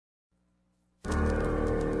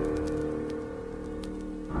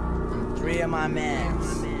here, my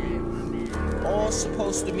mans. All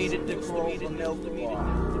supposed to meet at the Grover Milk Bar.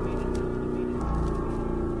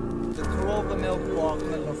 The Grover Milk Bar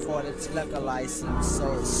couldn't afford its liquor license,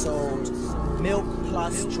 so it sold milk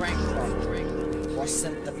plus drink or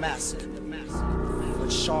sent the message,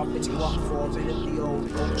 which sharpened you up for a bit of the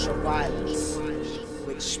old ultra violence,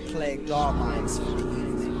 which plagued our minds for the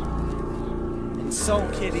evening. And so,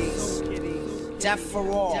 kiddies, death for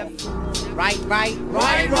all. Right.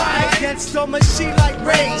 Against the machine like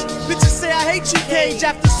rage. Bitches say I hate you, Cage.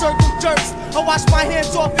 After circle jerks, I wash my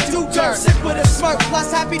hands off and do dirt. Sick with a smirk, plus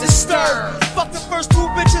happy to stir. Fuck the first two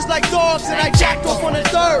bitches like dogs, and I jacked off on the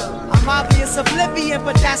third. I'm obvious oblivion,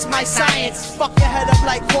 but that's my science. Fuck your head up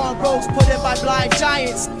like cornrows, put in by blind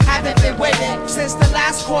giants. Haven't been waiting since the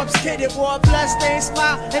last corpse kidded. Wore a bloodstained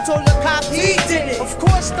smile and told the cop he did it. Of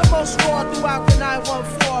course, the most raw throughout the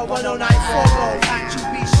 914-1094. Got you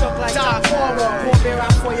be shook like Doc Horror. Pour beer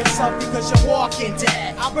out for yourself because you're walking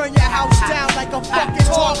dead. I'll burn your house down like a fucking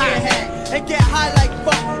talking head, and get high like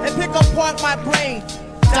fuck and pick apart my brain.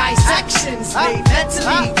 Dissections made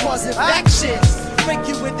mentally cause infections. Break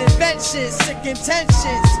you with inventions, sick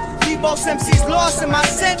intentions. Leave most MCs lost in my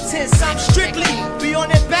sentence. I'm strictly be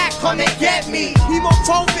on it back, come and get me.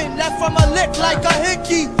 Hemoglobin left from a lick like a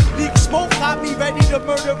hickey. Leak smoke got me ready to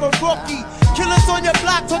murder a rookie. Killers on your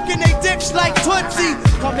block hooking they dicks like Tootsie.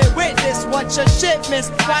 Come and witness what your shit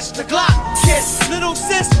miss. Watch the Glock kiss. Little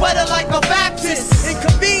sis wetter like a Baptist.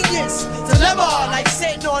 Inconvenience, dilemma like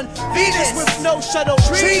sitting on Venus with no shuttle,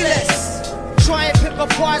 treeless. Try and pick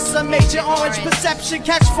apart some major orange perception.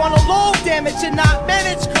 Catch frontal lobe damage and not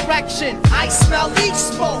manage correction. I smell leech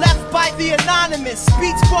smoke left by the anonymous.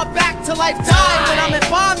 Beats brought back to life time when I'm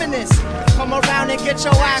embalming this. Come around and get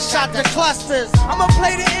your ass shot to clusters. I'ma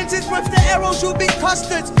play the engines with the arrows, you be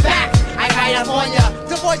custards. Back, I ride up on ya.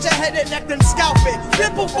 Divorce your head and neck and scalp it.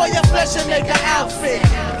 Pimple for your flesh and make an outfit.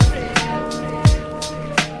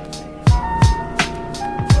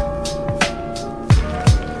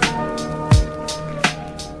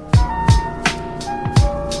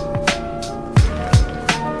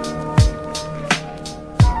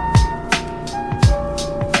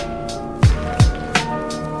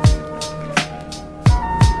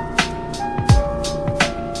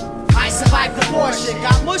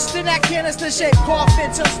 Got mushed in that canister shaped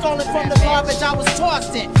coffin till stolen from the garbage I was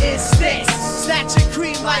tossed in. Instincts, snatching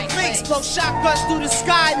cream like links, blow shotguns through the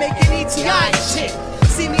sky, making ETI shit.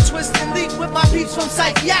 See me twist and leap with my peeps from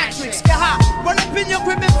psychiatrics. Get hot, run up in your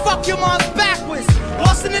crib and fuck your mom's backwards.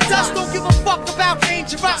 Lost in the dust, don't give a fuck about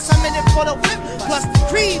dangerous. I'm in it for the whip, plus the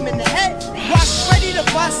cream in the head. Rush, ready to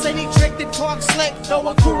bust any trick that talk slick. Throw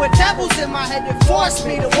a crew of devils in my head that force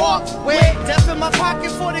me to walk with death in my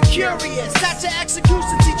pocket for the curious. At your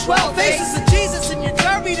execution, see 12 faces of Jesus in your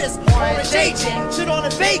dirtiness. Orange agent, shit on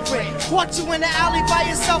a vagrant. Caught you in the alley by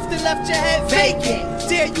yourself, then left your head vacant.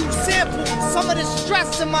 Dare you sample some of the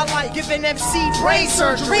stress in my life? Giving MC brain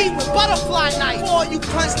surgery with butterfly knife. For all you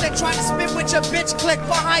cunts that try to spit with your bitch click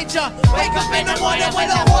behind ya. Wake up in the morning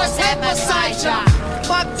with a horse head beside ya.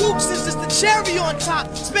 My Dukes is just the cherry on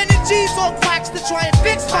top. Spending G's on cracks to try and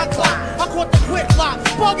fix my clock. I caught the quick lock,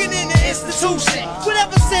 bugging in the institution.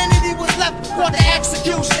 Whatever sanity was left, caught the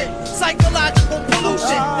execution. Psychological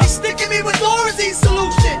pollution. They sticking me with Dorothy's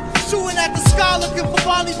solution. Shooting at the sky looking for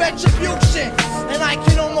volley retribution. And I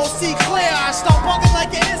can almost see clear. I start bugging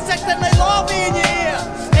like an insect and lay larvae in your ear.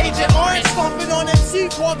 Agent Orange stomping on MC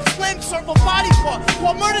corpse, flame circle body part.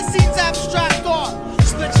 While murder scenes abstract art.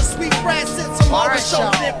 Split your sweet bread, since some horror show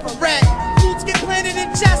infrared. Foods get planted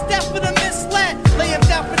in chest, death for the misled. Lay him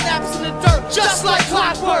down for naps in the dirt, just like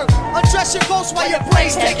clockwork. Undress your ghost while your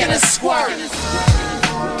brain's taking a squirt.